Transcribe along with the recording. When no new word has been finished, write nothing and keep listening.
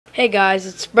Hey guys,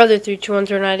 it's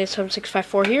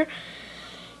Brother321098765 here,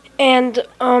 and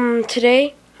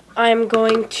today I'm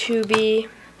going to be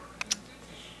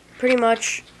pretty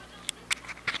much,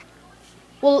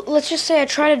 well, let's just say I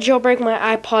tried to jailbreak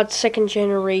my iPod second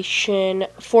generation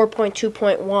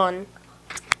 4.2.1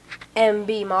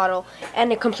 MB model,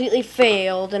 and it completely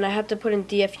failed, and I had to put in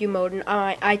DFU mode, and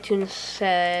iTunes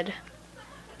said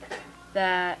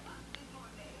that,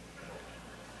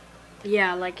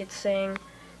 yeah, like it's saying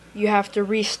you have to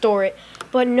restore it.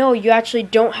 But no, you actually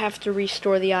don't have to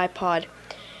restore the iPod.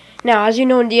 Now, as you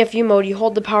know, in DFU mode, you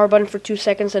hold the power button for 2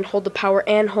 seconds, then hold the power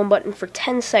and home button for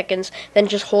 10 seconds, then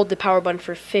just hold the power button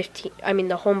for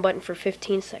the home button for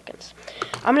 15 seconds.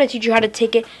 I'm going to teach you how to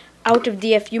take it out of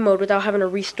DFU mode without having to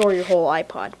restore your whole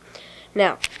iPod.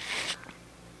 Now,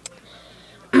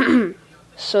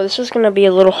 so this is going to be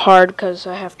a little hard because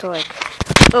I have to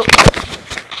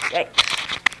right.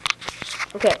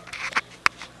 Okay.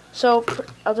 So,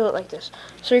 I'll do it like this.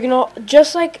 So you're going to,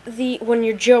 just like when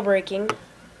you're jailbreaking,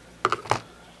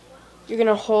 you're going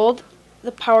to hold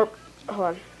the power, hold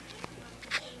on.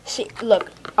 See, look,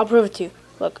 I'll prove it to you.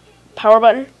 Look, power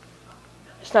button,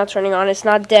 it's not turning on, it's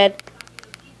not dead.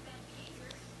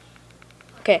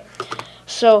 Okay,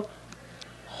 so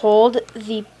hold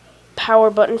the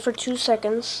power button for 2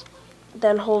 seconds,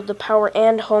 then hold the power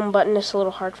and home button, it's a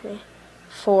little hard for me.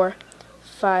 4,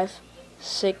 5,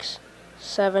 6,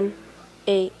 7,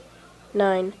 8,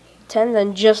 9, 10.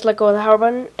 Then just let go of the power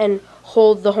button and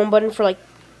hold the home button for like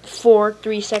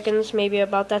 3 seconds, maybe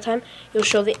about that time. You'll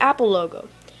show the Apple logo.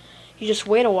 You just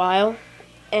wait a while,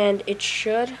 and it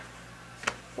should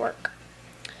work.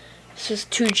 This is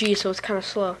 2G, so it's kind of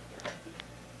slow.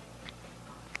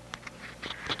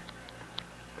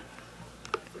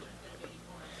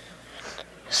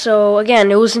 So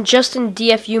again, it wasn't just in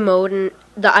DFU mode, and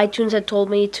the iTunes had told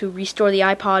me to restore the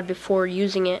iPod before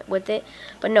using it with it.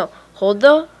 But no, hold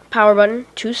the power button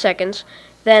 2 seconds,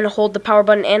 then hold the power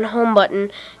button and home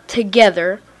button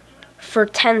together for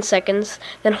 10 seconds,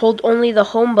 then hold only the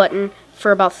home button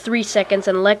for about 3 seconds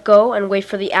and let go and wait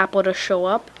for the Apple to show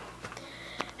up.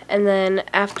 And then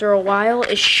after a while,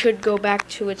 it should go back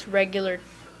to its regular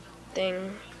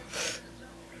thing.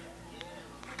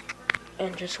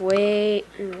 And just wait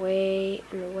and wait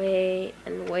and wait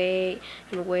and wait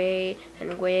and wait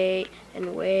and wait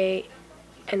and wait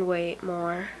and wait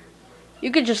more.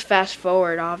 You could just fast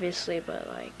forward, obviously, but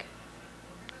like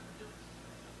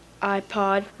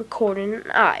iPod recording an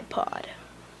iPod.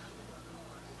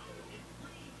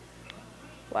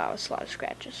 Wow, it's a lot of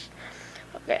scratches.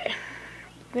 Okay,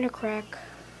 I'm gonna crack.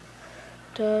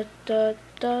 Da da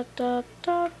da da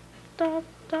da da da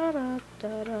da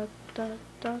da. Da,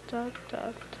 da, da,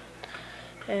 da.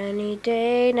 Any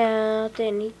day now,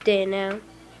 any day now.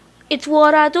 It's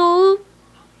what I do.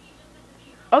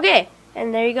 Okay,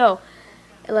 and there you go.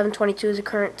 11:22 is the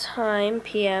current time,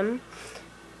 PM.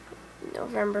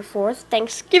 November 4th,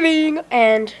 Thanksgiving.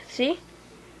 And see,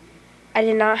 I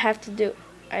did not have to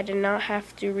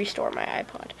restore my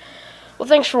iPod. Well,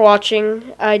 thanks for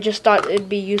watching. I just thought it'd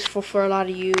be useful for a lot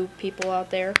of you people out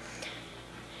there.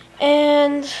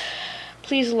 And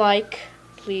please like,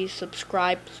 please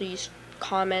subscribe, please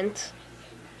comment,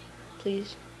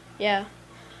 please. Yeah.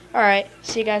 Alright,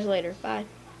 see you guys later. Bye.